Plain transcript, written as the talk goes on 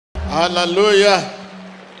Hallelujah.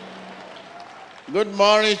 Good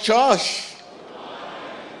morning, church.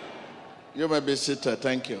 You may be seated.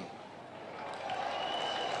 Thank you.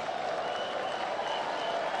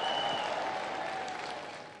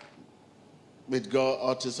 With God,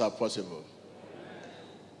 all things are possible.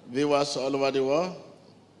 Viewers all over the world,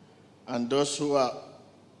 and those who are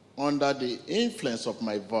under the influence of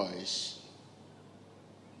my voice,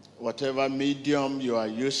 whatever medium you are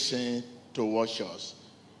using to watch us,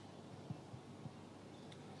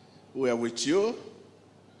 we are with you,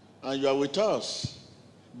 and you are with us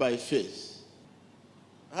by faith.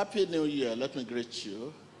 Happy New Year. Let me greet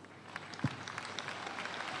you.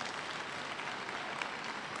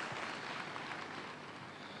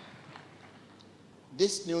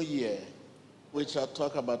 This new year, we shall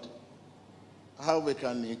talk about how we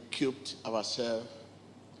can equip ourselves,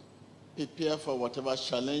 prepare for whatever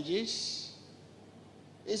challenges.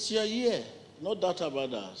 It's your year, no doubt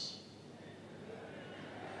about that.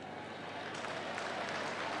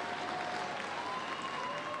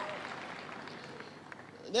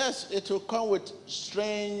 Yes, it will come with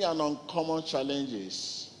strange and uncommon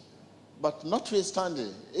challenges, but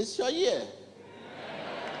notwithstanding, it's your year.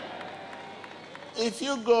 If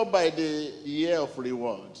you go by the year of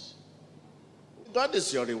reward, God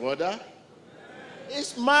is your rewarder.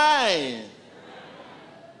 It's mine.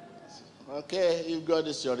 Okay, if God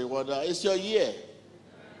is your rewarder, it's your year.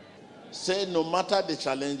 Say, no matter the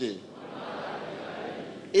challenges,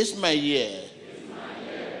 it's my year.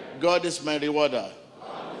 God is my rewarder.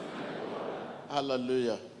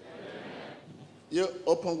 Hallelujah. You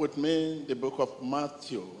open with me the book of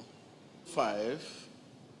Matthew 5.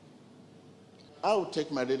 I will take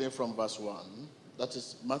my reading from verse 1. That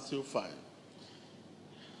is Matthew 5.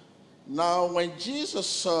 Now, when Jesus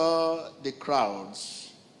saw the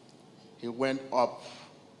crowds, he went up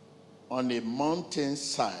on a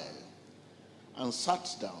mountainside and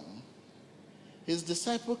sat down. His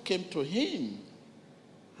disciples came to him,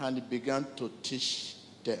 and he began to teach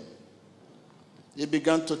them. He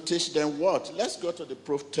began to teach them what? Let's go to the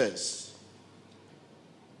proof text.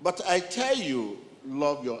 But I tell you,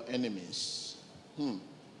 love your enemies.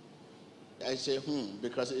 I say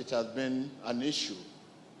because it has been an issue.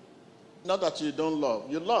 Not that you don't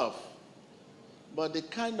love, you love. But the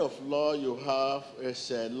kind of love you have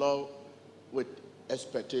is a love with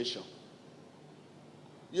expectation.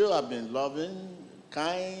 You have been loving,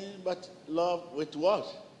 kind, but love with what?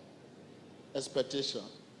 Expectation.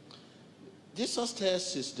 Jesus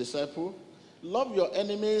tells his disciples, love your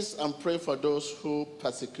enemies and pray for those who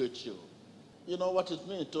persecute you. You know what it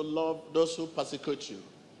means to love those who persecute you?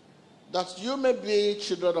 That you may be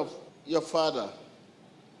children of your Father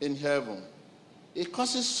in heaven. He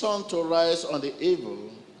causes sun to rise on the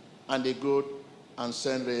evil and the good, and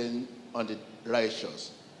send rain on the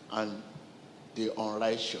righteous and the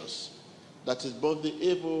unrighteous. That is both the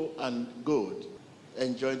evil and good.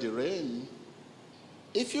 Enjoy the rain.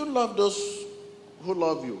 If you love those who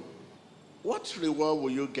love you, what reward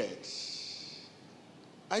will you get?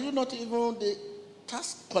 Are you not even the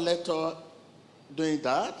tax collector doing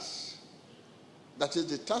that? That is,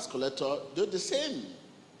 the tax collector do the same.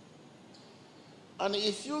 And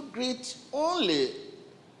if you greet only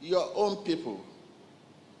your own people,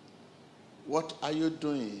 what are you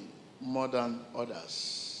doing more than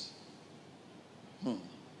others?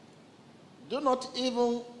 Do not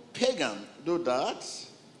even pagan do that.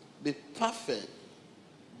 Be perfect,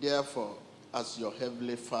 therefore, as your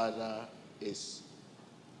heavenly Father is.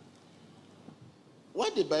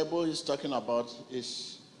 What the Bible is talking about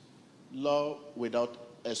is love without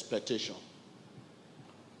expectation.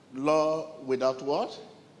 Love without what?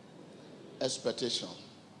 Expectation.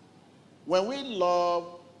 When we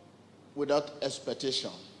love without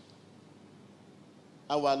expectation,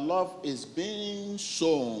 our love is being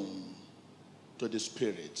sown to the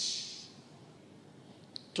Spirit.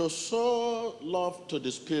 To sow love to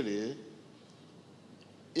the Spirit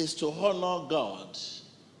is to honor God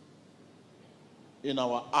in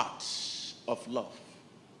our acts of love,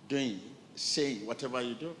 doing, saying, whatever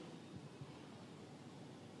you do.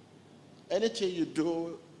 Anything you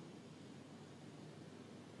do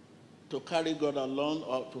to carry God along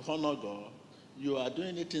or to honor God, you are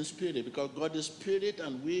doing it in spirit, because God is spirit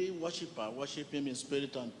and we worship him in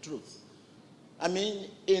spirit and truth. I mean,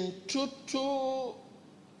 in total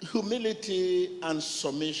humility and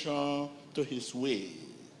submission to his way.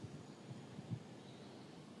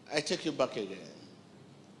 I take you back again,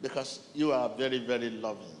 because you are very, very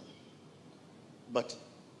loving, but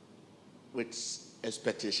with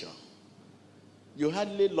expectation. You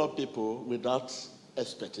hardly love people without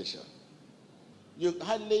expectation. You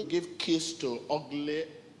hardly give kiss to ugly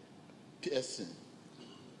person.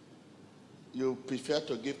 You prefer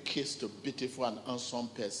to give kiss to beautiful and handsome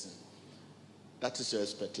person. That is your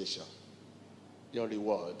expectation, your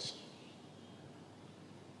reward.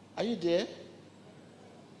 Are you there?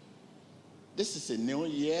 This is a new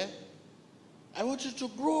year. I want you to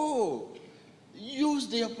grow. Use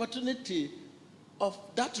the opportunity of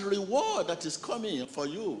that reward that is coming for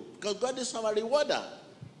you, because God is our rewarder.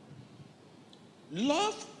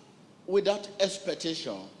 Love without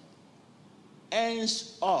expectation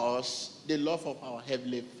earns us the love of our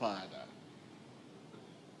Heavenly Father.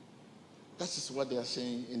 That is what they are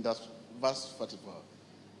saying in that verse 44.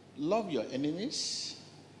 Love your enemies.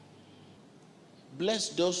 Bless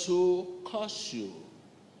those who curse you.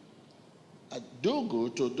 Do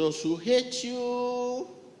good to those who hate you.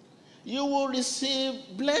 You will receive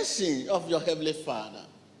blessing of your Heavenly Father.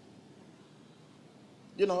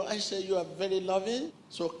 You know, I say you are very loving,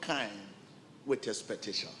 so kind, with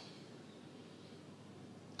expectation.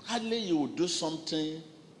 Hardly you will do something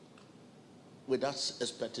without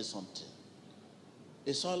expecting something.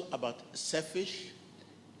 It's all about selfish,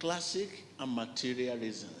 classic, and material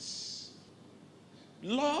reasons.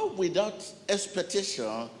 Love without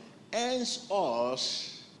expectation earns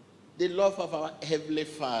us the love of our Heavenly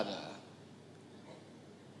Father.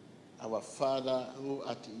 Our Father who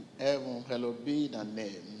art in heaven, hallowed be thy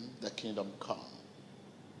name, the kingdom come.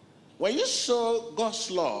 When you sow God's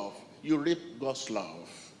love, you reap God's love.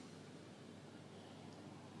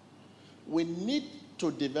 We need to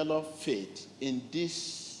develop faith in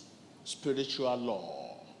this spiritual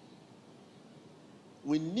law.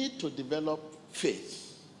 We need to develop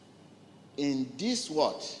faith in this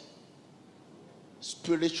what?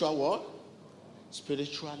 Spiritual what?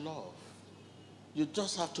 Spiritual love. You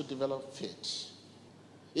just have to develop faith.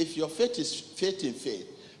 If your faith is faith in faith,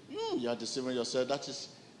 you are deceiving yourself. That is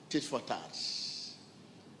tit for tat.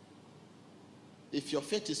 If your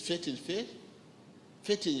faith is faith in faith,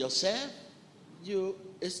 faith in yourself,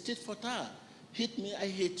 it's tit for tat. Hate me, I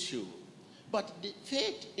hate you. But the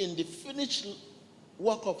faith in the finished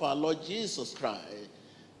work of our Lord Jesus Christ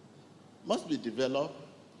must be developed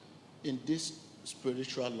in this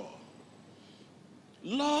spiritual law.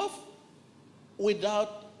 Love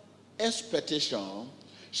without expectation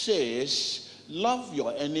says, love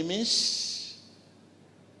your enemies,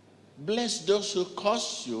 bless those who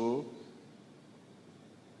curse you,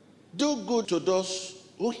 do good to those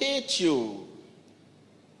who hate you,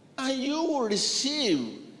 and you will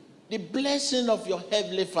receive the blessing of your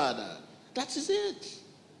Heavenly Father. That is it.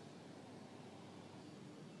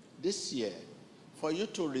 This year, for you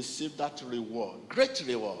to receive that reward, great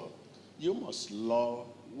reward, you must love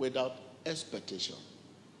without expectation.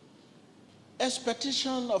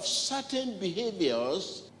 Expectation of certain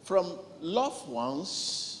behaviors from loved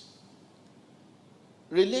ones,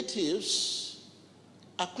 relatives,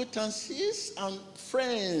 acquaintances, and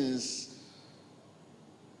friends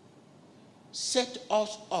set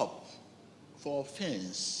us up for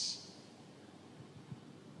offense.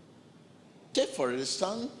 Take for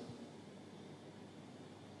instance,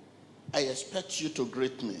 I expect you to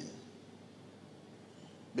greet me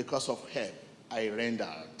because of help I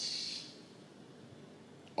rendered,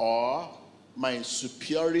 or my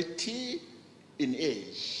superiority in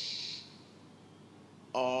age,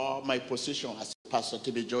 or my position as Pastor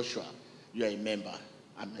T.B. Joshua. You are a member.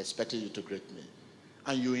 I'm expecting you to greet me,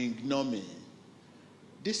 and you ignore me.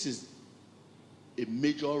 This is a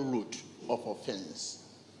major root of offense.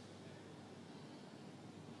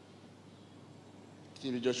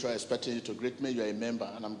 T.B. Joshua expecting you to greet me. You are a member,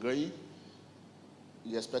 and I'm going.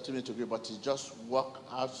 You expected me to agree, but you just walk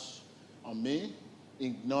out on me,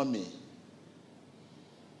 ignore me.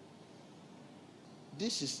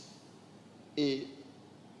 This is a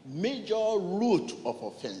major root of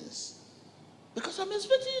offense. Because I'm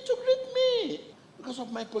expecting you to greet me. Because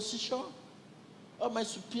of my position, or my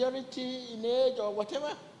superiority in age, or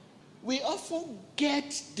whatever. We often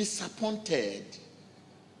get disappointed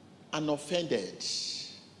and offended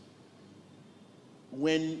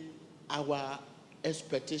when our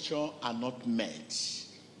expectations are not met.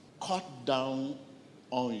 Cut down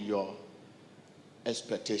on your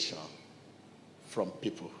expectation from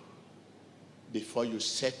people before you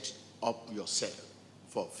set up yourself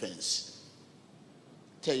for offense.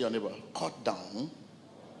 Tell your neighbor, cut down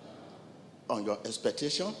on your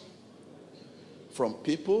expectation from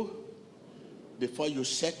people before you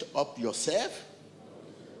set up yourself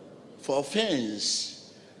for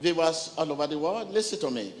offense. Viewers all over the world, listen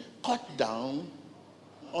to me. Cut down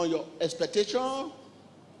on your expectation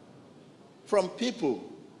from people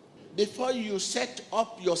before you set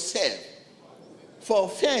up yourself for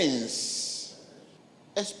offense.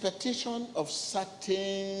 Expectation of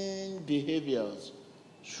certain behaviors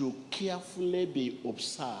should carefully be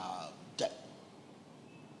observed.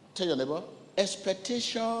 Tell your neighbor,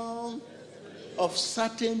 expectation of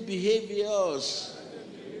certain behaviors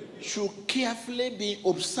should carefully be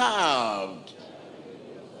observed.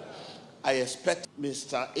 I expect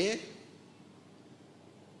Mr. A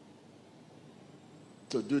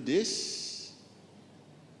to do this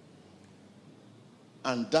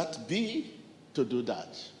and that B to do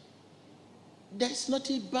that. There's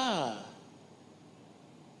nothing bad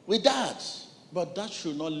with that, but that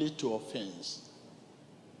should not lead to offense.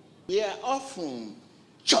 We are often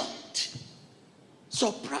shocked,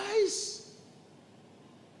 surprised,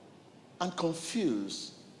 and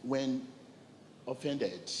confused when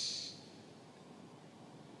offended,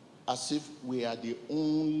 as if we are the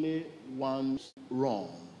only ones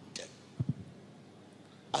wronged,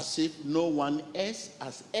 as if no one else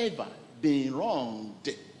has ever been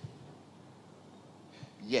wronged.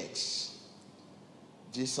 Yet,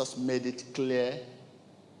 Jesus made it clear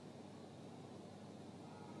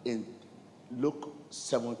in Luke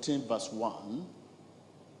 17 verse 1,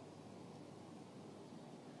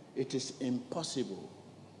 it is impossible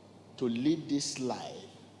to live this life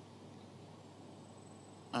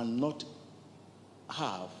and not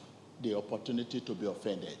have the opportunity to be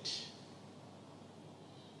offended.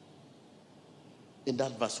 In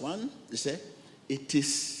that verse 1, he said, it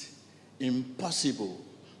is impossible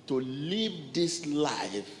to live this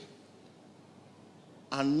life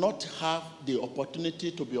and not have the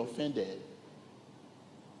opportunity to be offended.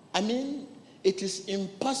 I mean, it is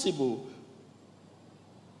impossible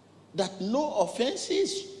that no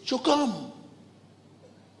offenses should come.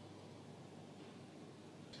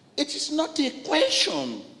 It is not a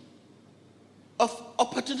question of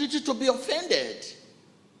opportunity to be offended,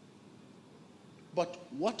 but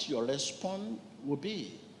what your response will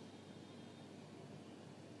be.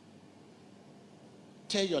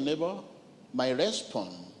 Tell your neighbor, my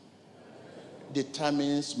response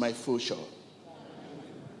determines my future.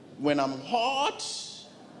 When I'm hot,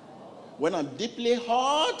 when I'm deeply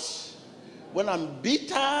hurt, when I'm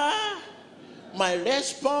bitter, my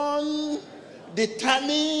response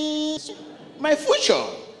determines my future.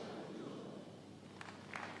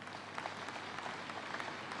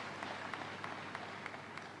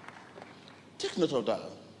 Take note of that.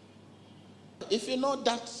 If you know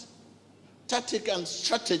that tactic and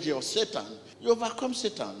strategy of Satan, you overcome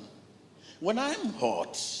Satan. When I'm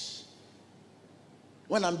hot,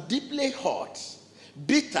 when I'm deeply hurt,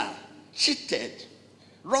 bitter, cheated,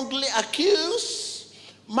 wrongly accused,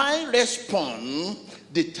 my response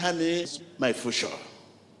determines my future.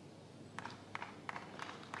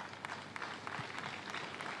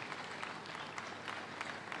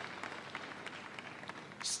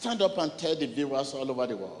 Stand up and tell the viewers all over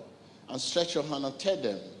the world, and stretch your hand and tell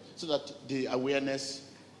them, so that the awareness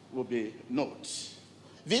will be noted.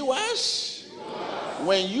 Viewers,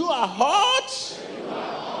 when you are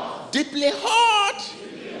hot, deeply hurt,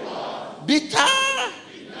 bitter,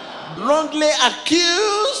 wrongly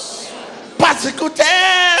accused, persecuted,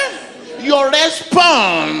 your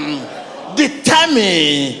response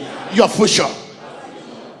determines your future.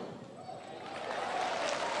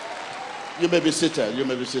 You may be seated. You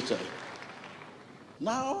may be seated.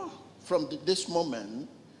 Now, from this moment,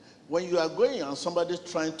 when you are going and somebody is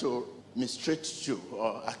trying to mistreat you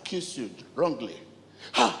or accuse you wrongly,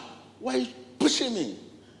 why are you pushing me?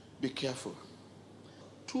 Be careful.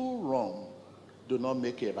 Two wrong do not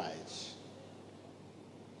make a right.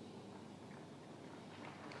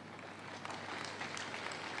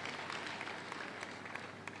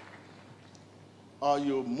 Or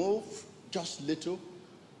you move just little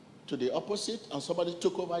to the opposite and somebody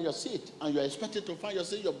took over your seat and you're expected to find your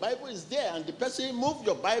seat. Your Bible is there and the person moved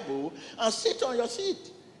your Bible and sit on your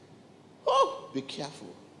seat. Oh, be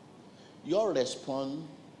careful. Your response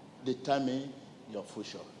determines your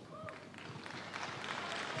future.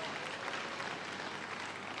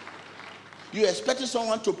 You expected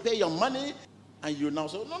someone to pay your money and you now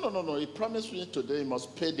say, no, he promised me today he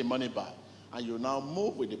must pay the money back. And you now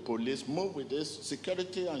move with the police, move with this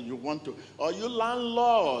security, and you want to. Or you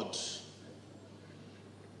landlord.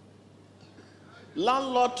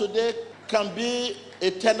 Landlord today can be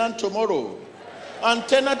a tenant tomorrow. And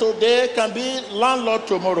tenant today can be landlord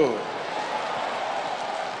tomorrow.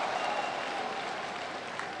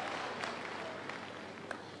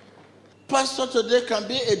 Pastor today can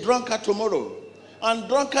be a drunkard tomorrow. And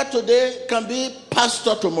drunkard today can be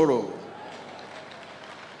pastor tomorrow.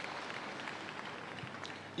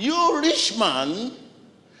 You rich man,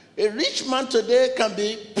 a rich man today can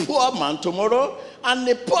be poor man tomorrow, And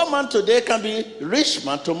the poor man today can be rich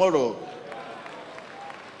man tomorrow.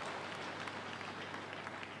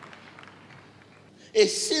 A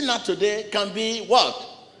sinner today can be what?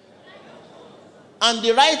 And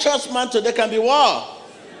the righteous man today can be what?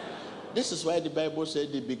 This is why the Bible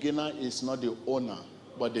says the beginner is not the owner,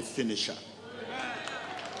 but the finisher.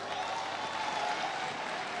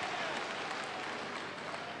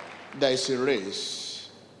 There is a race.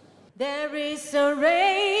 There is a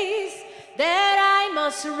race that I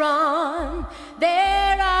must run.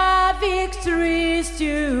 There are victories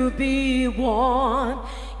to be won.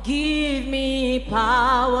 Give me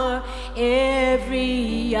power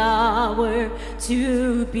every hour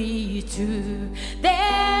to be true.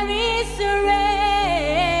 There is a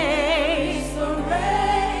race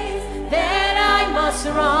that I must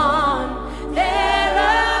run. There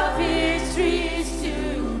are victories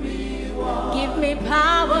to be won. Give me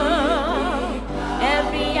power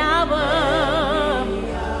every hour.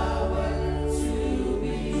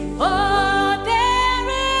 Oh, there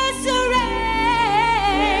is a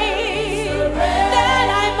race that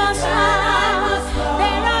I must run.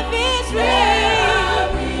 There are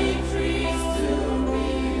victories to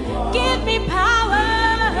be won. Give me power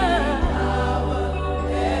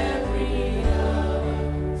every hour to be won.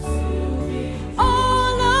 Oh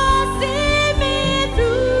Lord, see me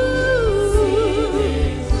through.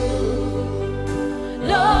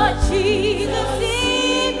 Lord Jesus,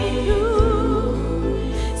 see me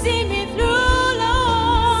through. See me through,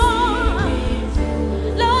 Lord.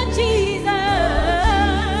 Lord Jesus,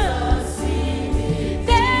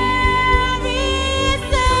 there is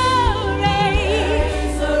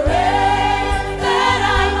a race that I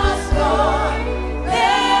must run.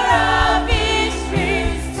 There are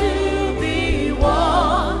victories to be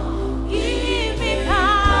won. Give me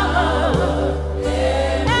power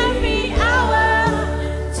every hour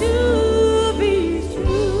to be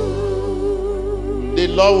true. The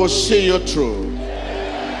Lord will see you through.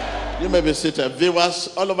 You may be seated. Viewers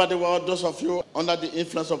all over the world, those of you under the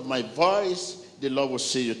influence of my voice, the Lord will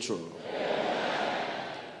see you through.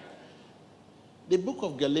 The book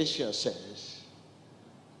of Galatians says,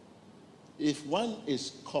 if one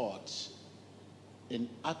is caught in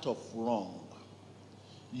act of wrong,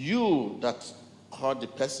 you that caught the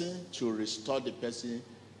person to restore the person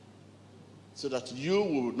so that you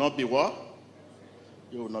will not be what?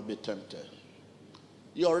 You will not be tempted.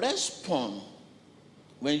 Your response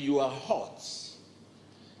when you are hurt,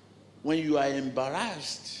 when you are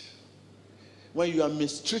embarrassed, when you are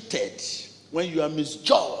mistreated, when you are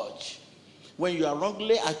misjudged, when you are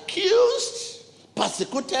wrongly accused,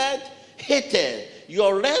 persecuted, hated,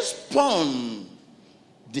 your response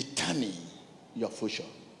determines your future.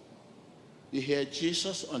 You hear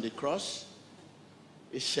Jesus on the cross?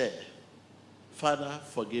 He said, Father,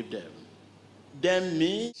 forgive them. Them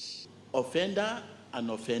means offender and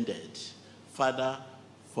offended. Father,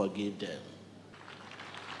 forgive them.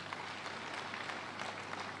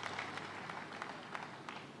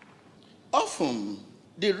 Often,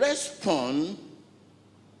 the response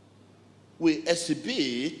we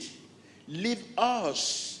exhibit leave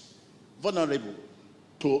us vulnerable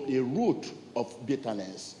to a root of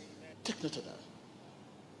bitterness. Take note of that.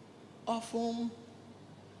 Often,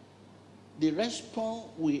 the response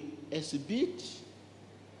we exhibit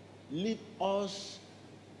leave us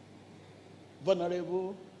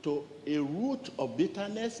vulnerable to a root of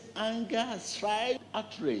bitterness, anger, strife,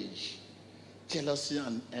 outrage, jealousy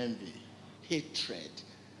and envy, hatred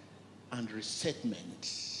and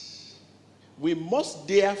resentment. We must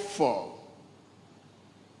therefore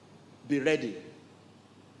be ready,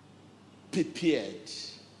 prepared,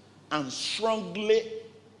 and strongly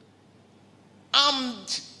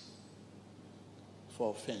armed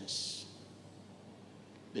for offense,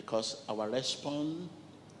 because our response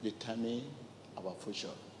determines our future.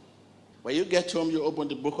 When you get home, you open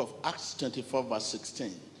the book of Acts 24, verse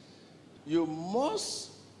 16. You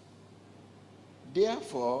must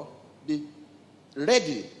therefore be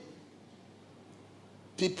ready,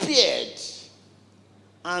 prepared,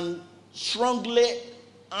 and strongly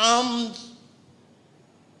armed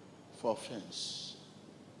for offense.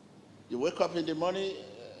 You wake up in the morning,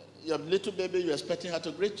 your little baby, you're expecting her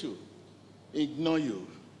to greet you, ignore you.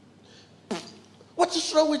 What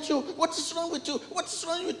is wrong with you? What is wrong with you? What is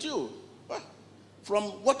wrong with you? From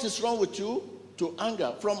what is wrong with you to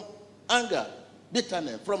anger, from anger,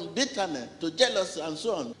 bitterness, from bitterness to jealousy and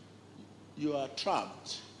so on. You are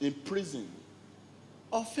trapped in prison.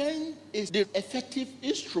 Offense is the effective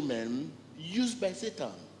instrument used by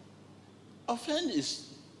Satan. Offense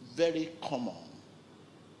is very common,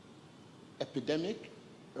 epidemic,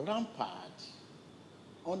 rampant,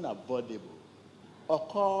 unavoidable.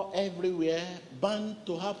 occur everywhere, bound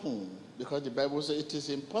to happen. Because the Bible says it is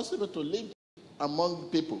impossible to live among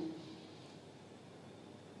people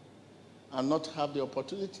and not have the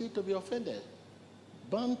opportunity to be offended.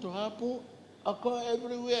 Bound to happen, occur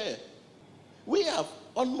everywhere. We have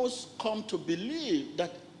almost come to believe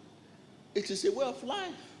that it is a way of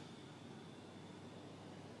life.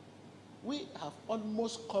 We have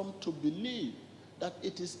almost come to believe that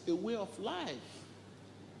it is a way of life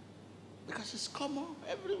because it's common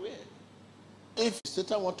everywhere. If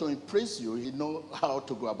Satan wants to impress you, he knows how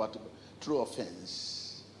to go about it through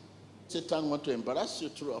offense. Satan wants to embarrass you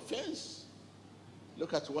through offense.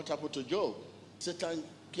 Look at what happened to Job. Satan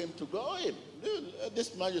came to go him.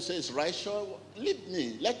 This man you say is righteous. Leave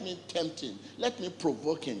me. Let me tempt him. Let me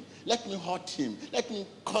provoke him. Let me hurt him. Let me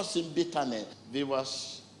cause him bitterness.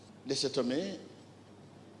 Viewers, listen to me.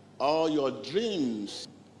 All your dreams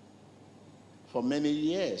for many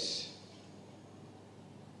years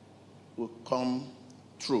will come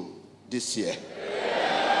true this year.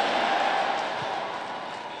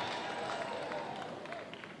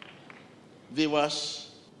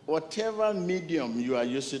 Viewers, whatever medium you are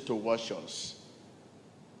using to watch us,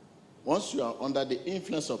 once you are under the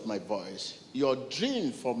influence of my voice, your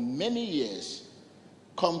dream for many years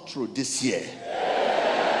come true this year.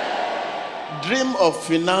 Dream of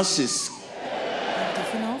finances,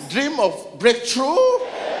 dream of breakthrough,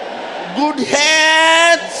 good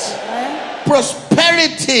health,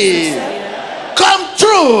 prosperity, come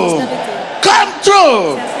true, come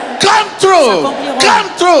true, come true, come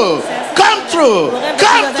true, come true,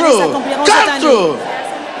 come true, come true. In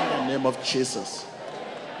the name of Jesus.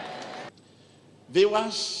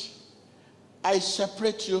 Viewers, I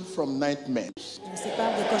separate you from nightmares.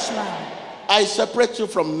 I separate you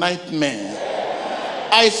from nightmares.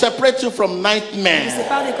 I separate you from nightmares.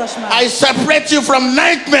 I separate you from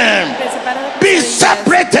nightmares. Be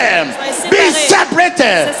separated. Be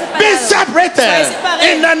separated. Be separated.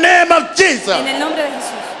 In the name of Jesus.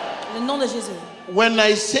 When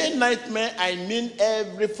I say nightmare, I mean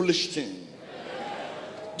every foolish thing.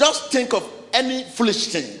 Just think of any foolish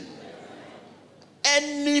thing.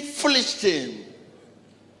 Any foolish thing.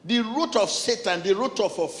 The root of Satan, the root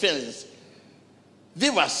of offense.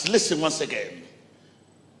 Viewers, listen once again.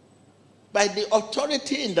 By the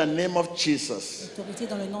authority in the name of Jesus,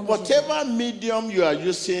 whatever medium you are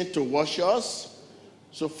using to watch us,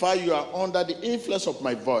 so far you are under the influence of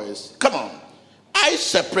my voice. Come on. I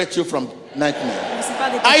separate you from nightmare.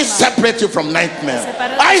 I separate you from nightmare.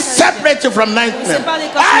 I separate you from nightmare.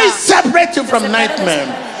 I separate you from nightmare.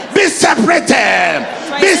 Be separated.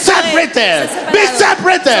 Be separated. Be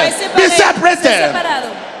separated. Be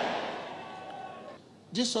separated.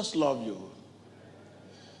 Jesus loves you.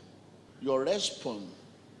 Your response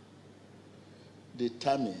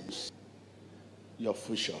determines your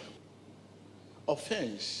future.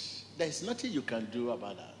 Offense, there is nothing you can do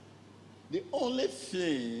about that. The only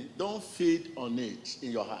thing, don't feed on it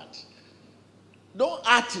in your heart. Don't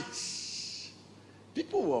act it.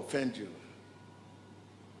 People will offend you.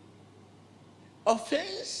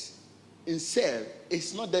 Offense itself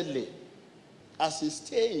is not deadly. As it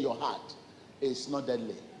stays in your heart, it's not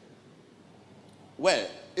deadly. Well,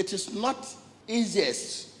 it is not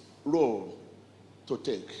easiest role to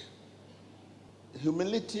take.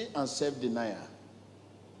 Humility and self-denial.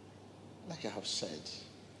 Like I have said,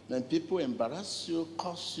 when people embarrass you,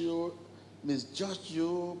 curse you, misjudge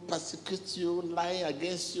you, persecute you, lie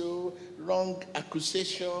against you, wrong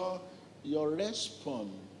accusation, your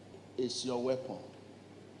response is your weapon.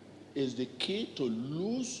 Is the key to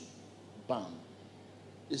lose bound.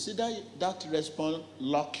 You see that response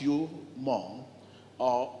lock you more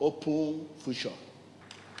or open future.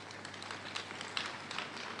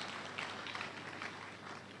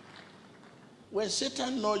 When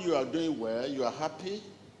Satan knows you are doing well, you are happy,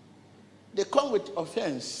 they come with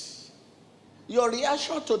offense. Your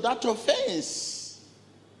reaction to that offense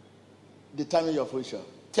determines your future.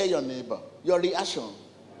 Tell your neighbor, your reaction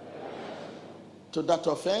to that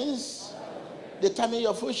offense determines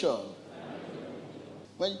your future.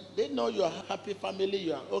 When they know you are a happy family,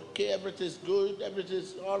 you are okay, everything is good, everything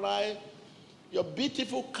is all right, your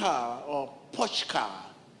beautiful car or Porsche car,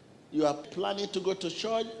 you are planning to go to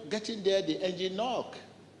church, getting there, the engine knock.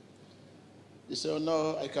 You say, oh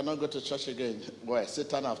no, I cannot go to church again. Well,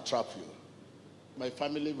 Satan have trapped you. My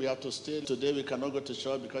family, we have to stay. Today we cannot go to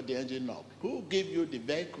church because the engine knock. Who gave you the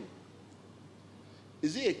vehicle?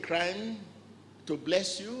 Is it a crime to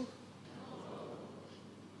bless you?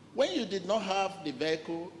 When you did not have the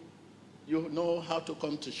vehicle, you know how to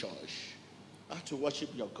come to church, how to worship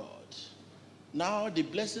your God. Now the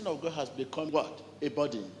blessing of God has become what? A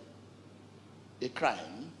burden. a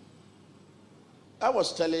crime. I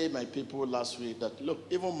was telling my people last week that, look,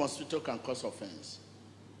 even mosquito can cause offense.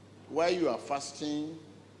 While you are fasting,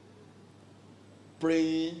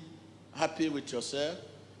 praying, happy with yourself,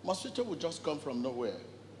 mosquito will just come from nowhere.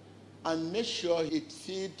 And make sure it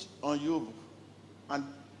feeds on you and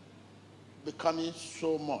becoming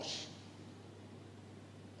so much.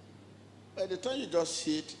 By the time you just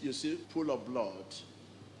sit, you see pool of blood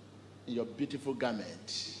in your beautiful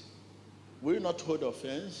garment. Will you not hold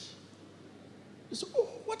offense? You say, oh,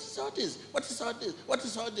 what is all this? What is all this? What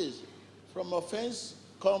is all this? From offense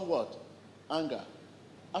come what? Anger,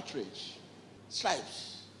 outrage,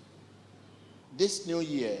 stripes. This new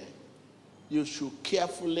year, you should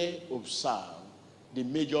carefully observe the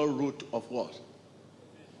major root of what?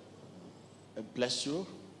 Bless you.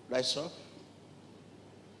 Rise up.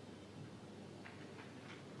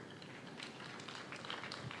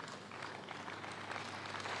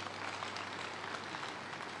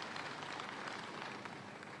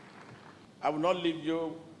 I will not leave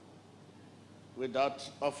you without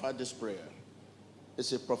offer this prayer.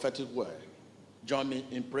 It's a prophetic word. Join me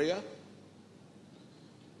in prayer.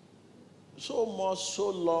 So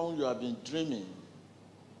long you have been dreaming,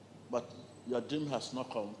 but your dream has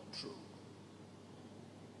not come true.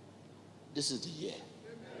 This is the year.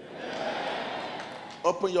 Amen.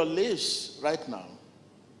 Open your lips right now.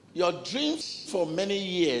 Your dreams for many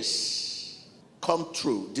years come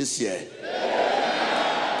true this year. Amen.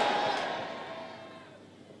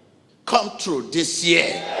 Come true this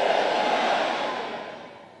year.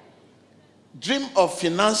 Dream of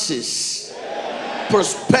finances,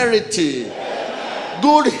 prosperity,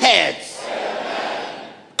 good health.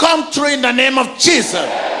 Come true in the name of Jesus.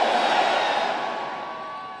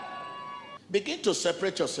 Begin to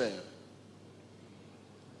separate yourself.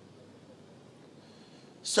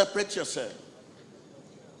 Separate yourself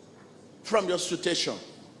from your situation.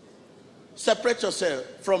 Separate yourself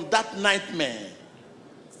from that nightmare.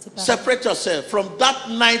 Separate yourself from that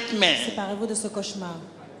nightmare. Séparez-vous de ce cauchemar.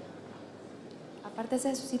 Apártese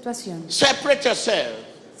de su situación. Separate yourself.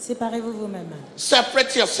 Séparez-vous vous-même.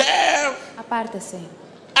 Separate yourself. Apártese.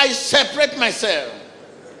 I separate myself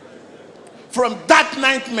from that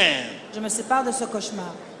nightmare. Je me sépare de ce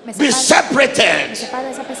cauchemar. Be separated. Me separe de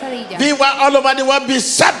esa pesadilla. Be all over the world. Be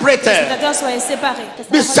separated. Soyez séparés.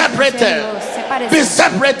 Be separated. Be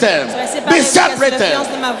separated. Be separated.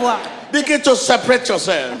 Begin to separate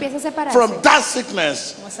yourself from that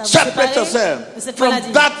sickness. Separate yourself from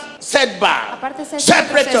that setback.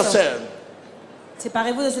 Separate yourself.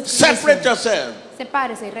 Separate yourself.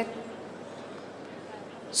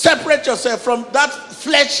 Separate yourself from that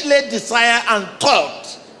fleshly desire and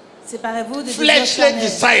thought. Fleshly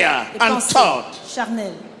desire and thought.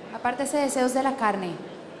 Apártese de deseos de la carne.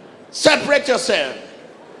 Separate yourself.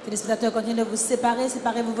 Téléspectateurs, continuez de vous séparer.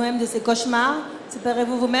 Séparez-vous vous-même de ces cauchemars.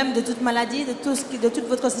 Séparez-vous vous-même de toute maladie, de toute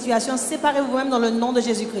votre situation. Séparez-vous vous-même dans le nom de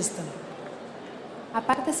Jésus-Christ.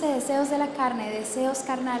 Apártese de deseos de la carne, deseos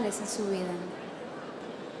carnales en su vida.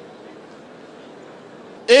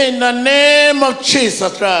 In the name of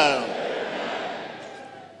Jesus Christ.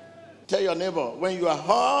 Tell your neighbor, when you are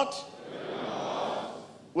hurt,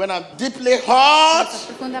 when I'm deeply hurt,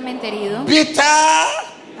 profundamente herido, bitter,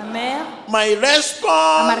 my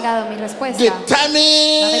response amargado, mi respuesta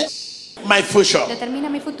determines my future. Determina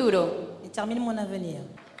mi futuro. Determine mon avenir.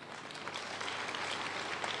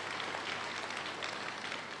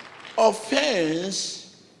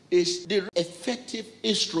 Offense is the effective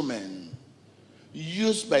instrument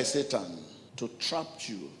used by Satan to trap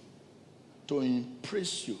you, to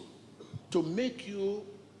impress you, to make you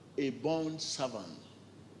a bond servant.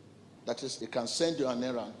 That is, it can send you on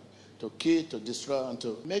an errand to kill, to destroy, and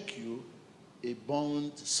to make you a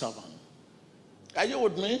bond servant. Are you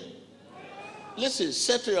with me? Listen,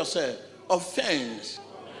 say to yourself, offense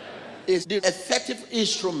is the effective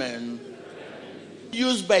instrument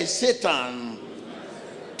used by Satan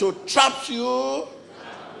to trap you,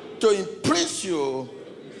 to impress you,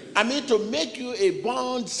 to make you a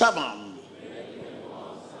bond servant.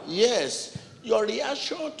 Yes, your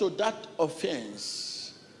reaction to that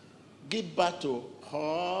offense give birth to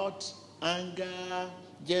hurt, anger,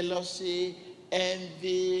 jealousy,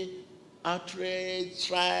 envy, outrage,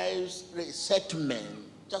 stripes, resentment.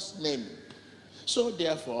 Just name it. So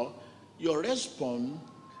therefore, your response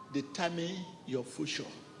determines your future.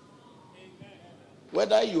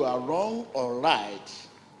 Whether you are wrong or right,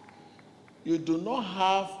 you do not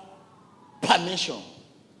have permission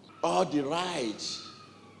or the right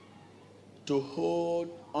to hold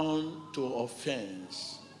on to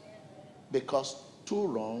offense, because two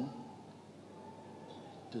wrong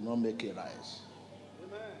do not make it right.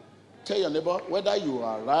 Tell your neighbor whether you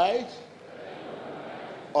are right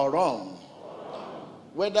or wrong.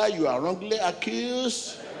 Whether you are wrongly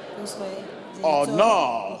accused or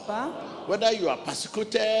not. Whether you are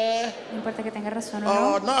persecuted No importa que tengas razón or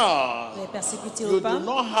o no, not. You do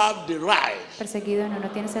not have the right perseguido no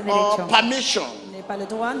tienes el or derecho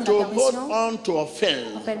permission to hold on to o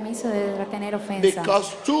offense. permiso de retener ofensa.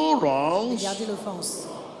 Because two wrongs Garder l'offense.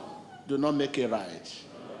 do not make it right.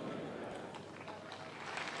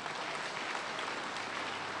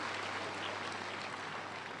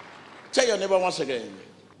 Tell your neighbor once again,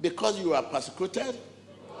 because you are persecuted,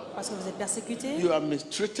 Parce que vous êtes persécuté, you are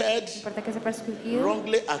mistreated, No importa que sea perseguido,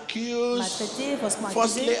 wrongly accused, maltraité, faussement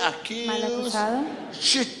falsely accusé, mal accused, acusado,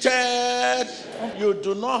 cheated. You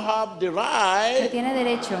do not have the no right, tiene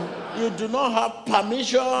derecho, you do not have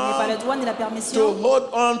permission n'avez pas le droit ni la to permission hold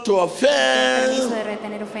on to permiso offense de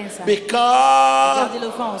retener ofensa. because garder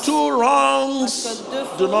l'offense. two wrongs Parce que deux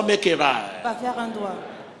do faux not make it right. pas faire un droit.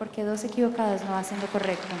 Porque dos equivocadas no hacen lo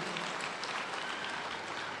correcto.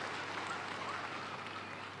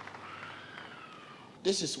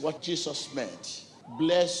 This is what Jesus meant.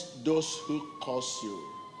 Bless those who curse you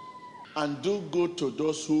and do good to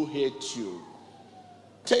those who hate you.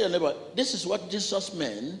 Tell your neighbor, this is what Jesus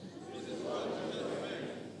meant.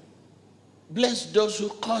 Bless those who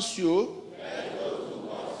curse you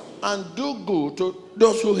and do good to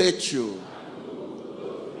those who hate you.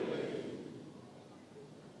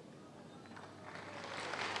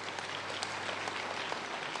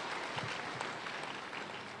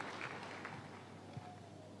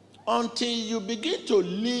 Until you begin to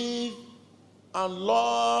live and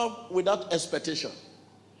love without expectation,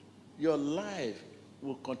 your life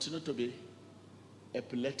will continue to be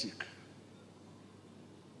epileptic.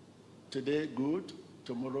 Today good,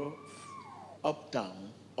 tomorrow up, down,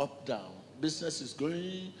 up, down. Business is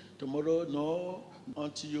going, tomorrow no,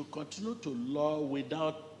 until you continue to love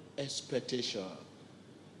without expectation.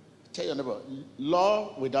 Tell your neighbor,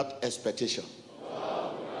 love without expectation.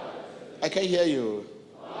 I can hear you.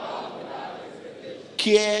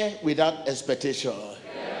 Care without expectation.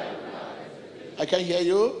 I can hear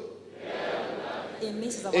you. Aimer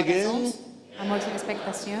sans avoir Again. d'attente. Amor sin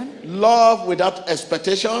expectación, Love without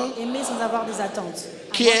expectation. Aimer sans avoir des attentes.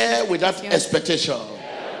 Care without expectation.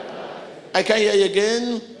 I can hear you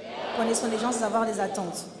again. Prenez soin des gens sans avoir des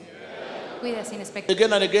attentes. cuida sin expectación.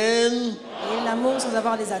 Again and again. Et l'amour sans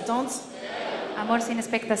avoir des attentes. Amor sin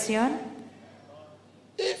expectación,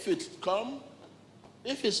 If it come,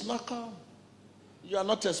 if it's not come, you are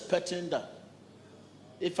not expecting that.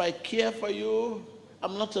 If I care for you,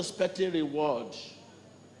 I'm not expecting reward,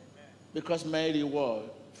 because my reward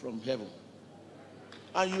from heaven.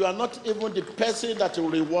 And you are not even the person that will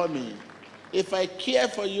reward me. If I care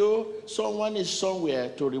for you, someone is somewhere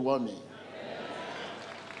to reward me.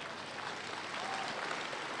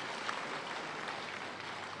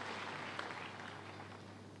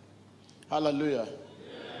 Hallelujah.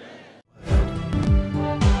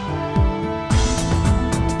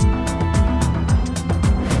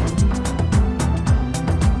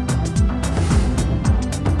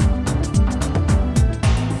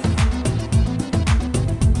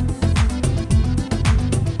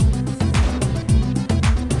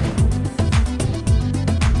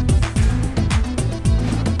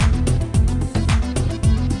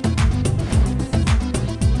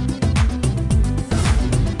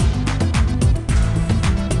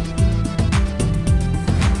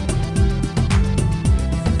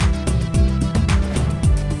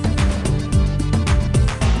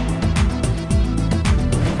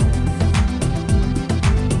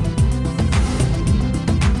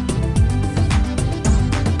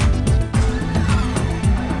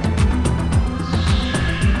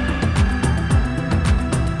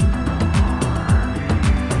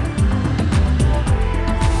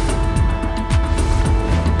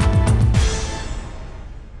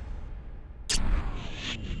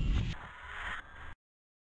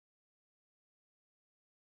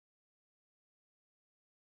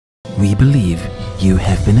 We believe you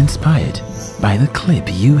have been inspired by the clip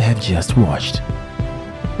you have just watched.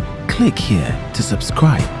 Click here to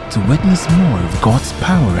subscribe to witness more of God's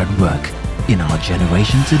power at work in our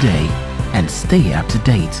generation today and stay up to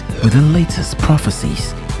date with the latest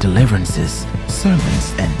prophecies, deliverances,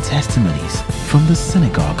 sermons, and testimonies from the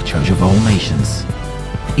Synagogue Church of All Nations.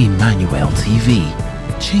 Emmanuel TV,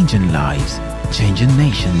 changing lives, changing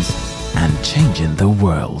nations, and changing the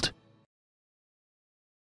world.